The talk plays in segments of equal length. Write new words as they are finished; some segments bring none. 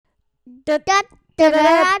Da, da, da,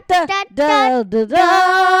 da, da, da,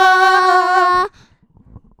 da.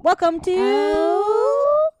 Welcome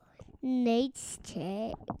to Nate's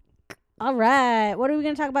Take. All right. What are we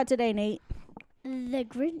going to talk about today, Nate? The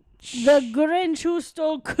Grinch. The Grinch who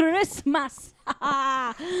stole Christmas.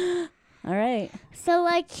 All right. So,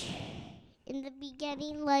 in the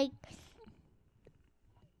beginning,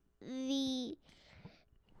 the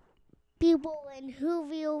people in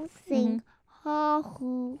Whoville sing, Ha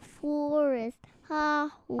Hoo Forest,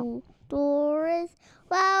 Ha Hoo Doris,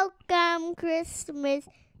 welcome Christmas,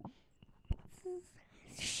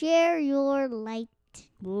 share your light.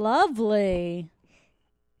 Lovely.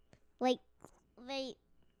 They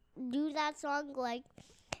do that song,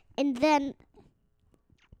 and then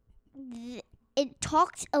it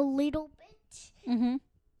talks a little bit. Mm-hmm.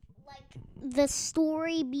 The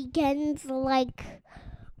story begins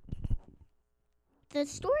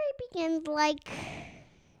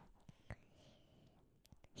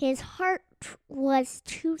his heart was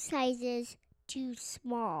 2 sizes too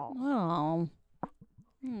small. Oh.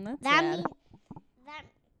 That's That sad.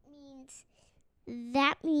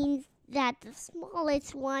 means that the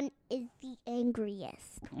smallest one is the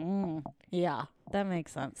angriest. Yeah, that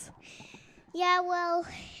makes sense. Yeah, well,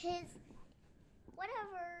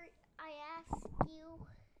 whatever I ask you,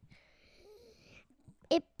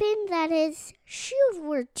 it been that his shoes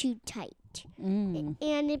were too tight. And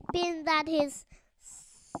it been that his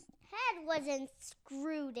head wasn't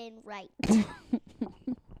screwed in right.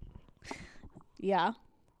 Yeah.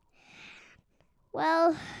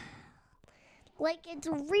 Well, it's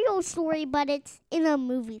a real story, but it's in a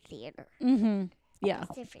movie theater. Mm-hmm. Yeah.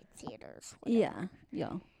 Different theaters. Whatever. Yeah.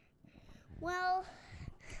 Yeah. Well,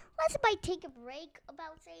 let's take a break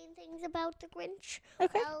about saying things about the Grinch.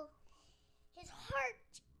 Okay. Well, his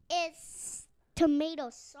heart is tomato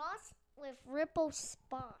sauce with ripple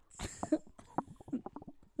spots.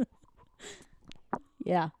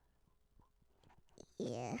 Yeah.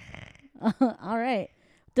 Yeah. All right.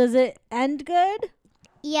 Does it end good?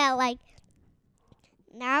 Yeah,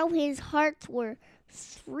 now his hearts were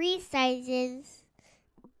 3 sizes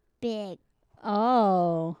big.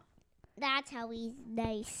 Oh. That's how he's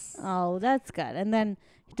nice. Oh, that's good. And then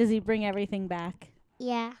does he bring everything back?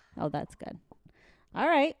 Yeah. Oh, that's good. All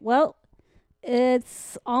right. Well,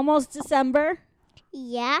 it's almost December.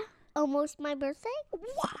 Yeah. Almost my birthday.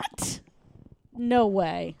 What? No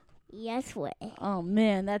way. Yes way. Oh,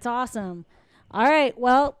 man, that's awesome. All right.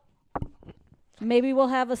 Well, maybe we'll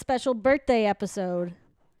have a special birthday episode.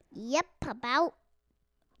 Yep, about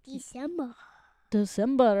December.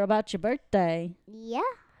 December, about your birthday. Yeah.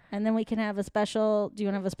 And then we can have a special, do you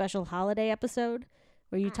want to have a special holiday episode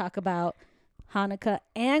where you talk about Hanukkah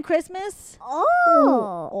and Christmas?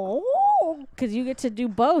 Oh, because you get to do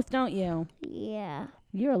both, don't you? Yeah.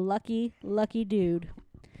 You're a lucky, lucky dude.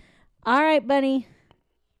 All right, Bunny.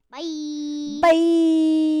 Bye. Bye.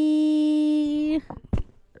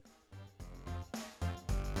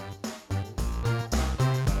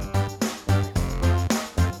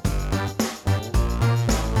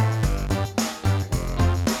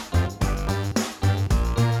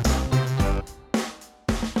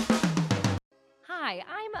 Hi,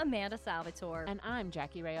 I'm Amanda Salvatore. And I'm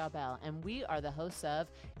Jackie Ray Aubel, and we are the hosts of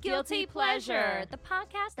Guilty Pleasure, the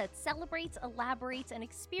podcast that celebrates, elaborates, and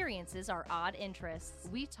experiences our odd interests.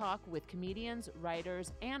 We talk with comedians,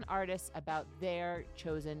 writers, and artists about their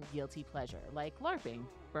chosen guilty pleasure, like LARPing,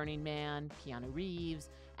 Burning Man, Keanu Reeves,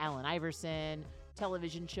 Allen Iverson,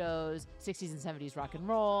 television shows, 60s and 70s rock and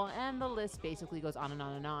roll, and the list basically goes on and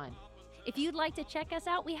on and on. If you'd like to check us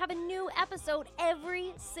out, we have a new episode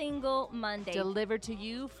every single Monday. Delivered to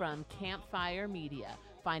you from Campfire Media.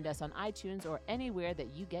 Find us on iTunes or anywhere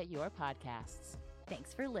that you get your podcasts.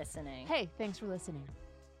 Thanks for listening. Hey, thanks for listening.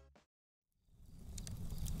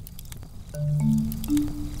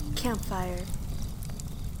 Campfire.